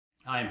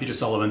Hi, I'm Peter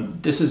Sullivan.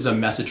 This is a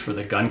message for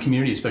the gun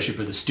community, especially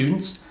for the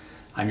students.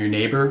 I'm your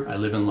neighbor. I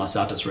live in Los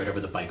Altos, right over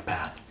the bike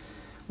path.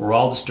 We're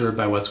all disturbed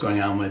by what's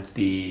going on with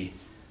the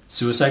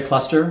suicide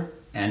cluster,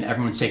 and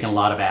everyone's taken a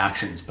lot of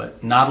actions,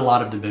 but not a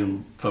lot of them have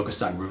been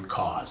focused on root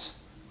cause,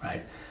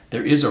 right?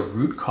 There is a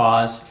root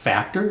cause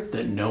factor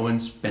that no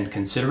one's been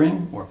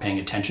considering or paying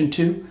attention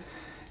to,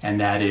 and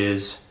that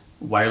is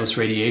wireless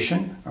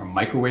radiation or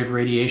microwave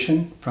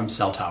radiation from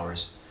cell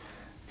towers.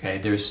 Okay,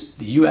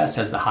 the US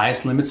has the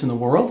highest limits in the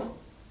world.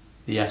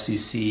 The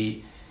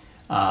FCC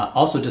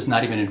also does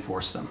not even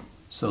enforce them.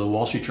 So the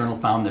Wall Street Journal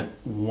found that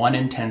 1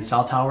 in 10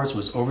 cell towers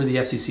was over the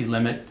FCC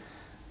limit.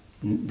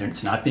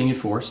 It's not being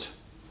enforced,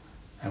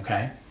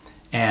 okay?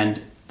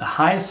 And the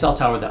highest cell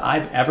tower that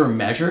I've ever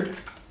measured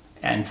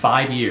in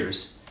 5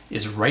 years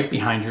is right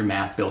behind your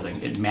math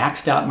building. It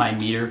maxed out my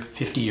meter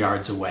 50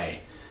 yards away.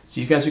 So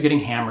you guys are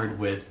getting hammered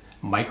with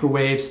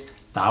microwaves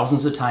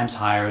thousands of times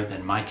higher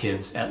than my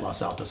kids at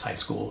Los Altos High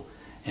School,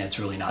 and it's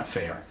really not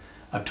fair.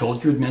 I've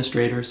told your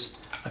administrators,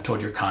 I've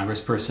told your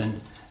congressperson,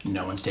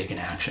 no one's taken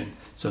action.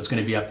 So it's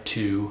going to be up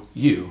to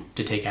you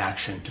to take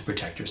action to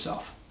protect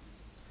yourself.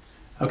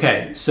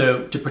 Okay,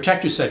 so to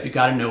protect yourself, you've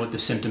got to know what the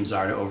symptoms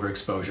are to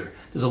overexposure.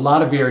 There's a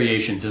lot of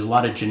variations. There's a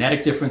lot of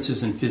genetic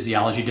differences and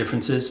physiology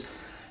differences.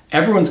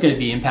 Everyone's going to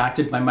be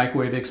impacted by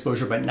microwave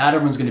exposure, but not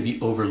everyone's going to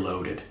be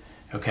overloaded.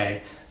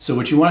 Okay, so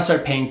what you want to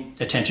start paying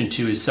attention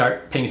to is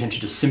start paying attention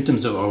to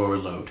symptoms of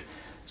overload.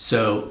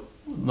 So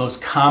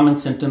most common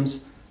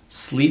symptoms: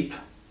 sleep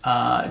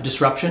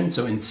disruption,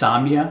 so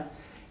insomnia,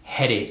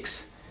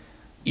 headaches,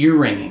 ear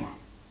ringing,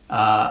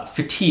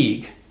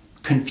 fatigue,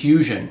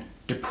 confusion,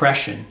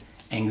 depression,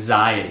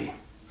 anxiety,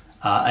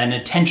 and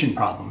attention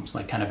problems,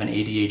 like kind of an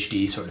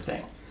ADHD sort of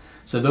thing.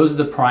 So those are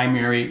the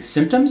primary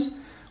symptoms.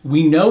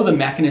 We know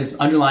the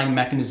underlying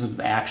mechanism of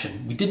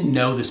action. We didn't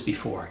know this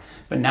before,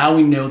 but now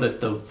we know that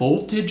the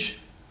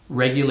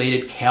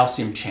voltage-regulated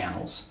calcium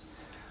channels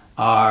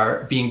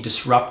are being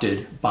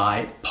disrupted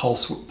by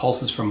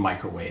pulses from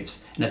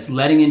microwaves. And that's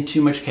letting in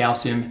too much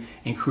calcium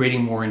and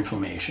creating more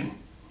inflammation.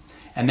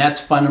 And that's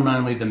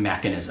fundamentally the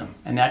mechanism,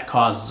 and that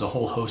causes a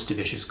whole host of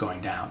issues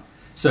going down.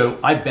 So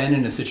I've been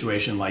in a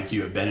situation like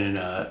you have been in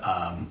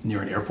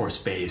near an Air Force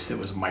base that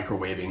was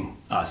microwaving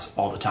us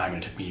all the time,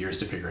 and it took me years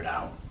to figure it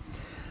out.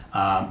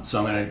 So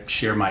I'm going to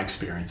share my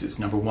experiences.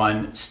 Number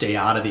one, stay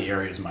out of the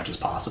area as much as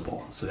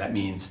possible. So that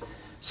means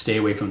stay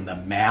away from the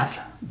math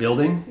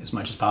building as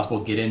much as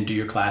possible. Get in, do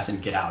your class,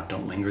 and get out.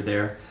 Don't linger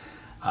there.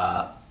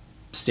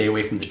 Stay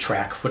away from the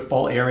track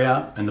football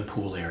area and the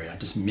pool area.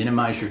 Just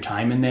minimize your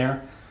time in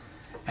there,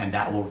 and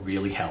that will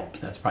really help.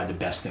 That's probably the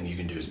best thing you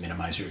can do, is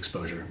minimize your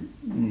exposure.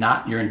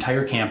 Not your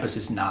entire campus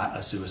is not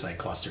a suicide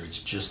cluster.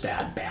 It's just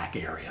that back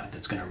area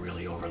that's going to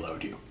really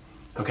overload you.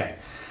 Okay.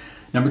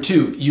 Number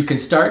two, you can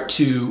start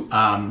to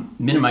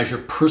minimize your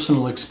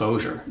personal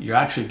exposure. You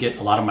actually get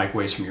a lot of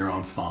microwaves from your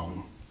own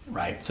phone,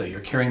 right? So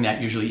you're carrying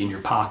that usually in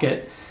your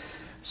pocket.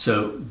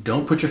 So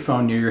don't put your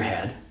phone near your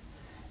head,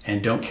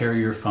 and don't carry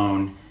your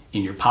phone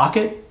in your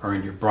pocket or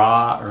in your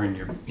bra or in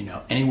your,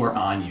 anywhere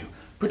on you.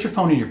 Put your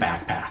phone in your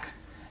backpack.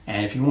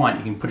 And if you want,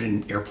 you can put it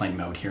in airplane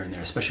mode here and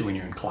there, especially when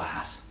you're in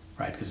class,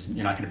 right? Because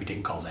you're not going to be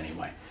taking calls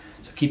anyway.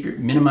 So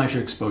minimize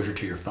your exposure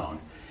to your phone.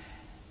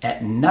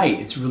 At night,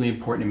 it's really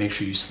important to make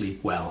sure you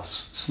sleep well.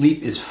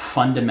 Sleep is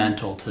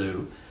fundamental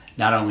to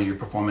not only your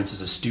performance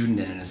as a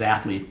student and as an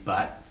athlete,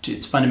 but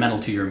it's fundamental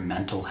to your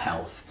mental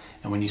health.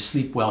 And when you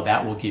sleep well,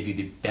 that will give you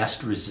the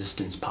best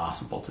resistance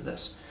possible to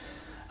this.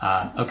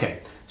 Okay,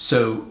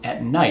 so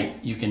at night,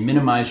 you can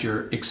minimize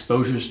your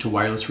exposures to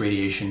wireless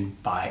radiation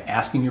by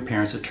asking your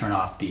parents to turn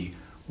off the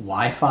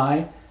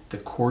Wi-Fi, the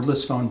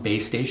cordless phone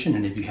base station,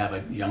 and if you have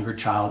a younger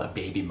child, a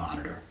baby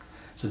monitor.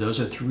 So those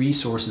are 3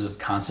 sources of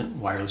constant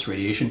wireless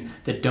radiation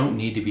that don't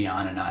need to be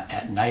on and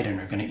at night and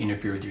are going to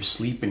interfere with your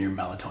sleep and your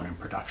melatonin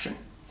production.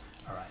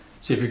 All right.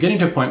 So if you're getting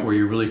to a point where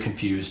you're really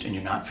confused and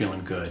you're not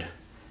feeling good,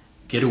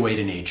 get away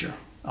to nature.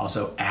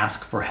 Also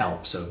ask for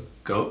help. So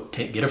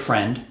get a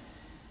friend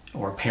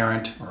or a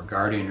parent or a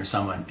guardian or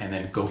someone, and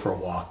then go for a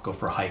walk, go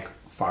for a hike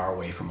far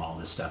away from all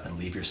this stuff, and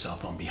leave your cell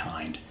phone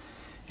behind.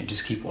 And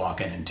just keep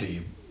walking until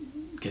you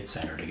get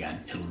centered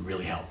again. It'll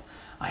really help.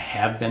 I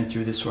have been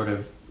through this sort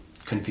of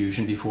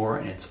confusion before,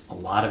 and it's a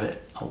lot of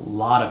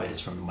it is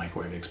from the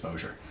microwave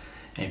exposure.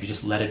 And if you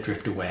just let it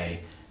drift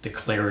away, the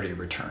clarity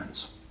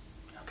returns.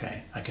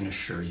 Okay, I can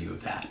assure you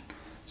of that.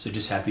 So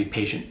just have to be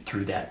patient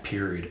through that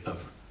period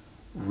of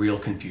real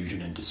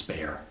confusion and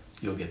despair.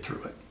 You'll get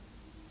through it.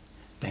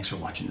 Thanks for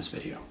watching this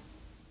video.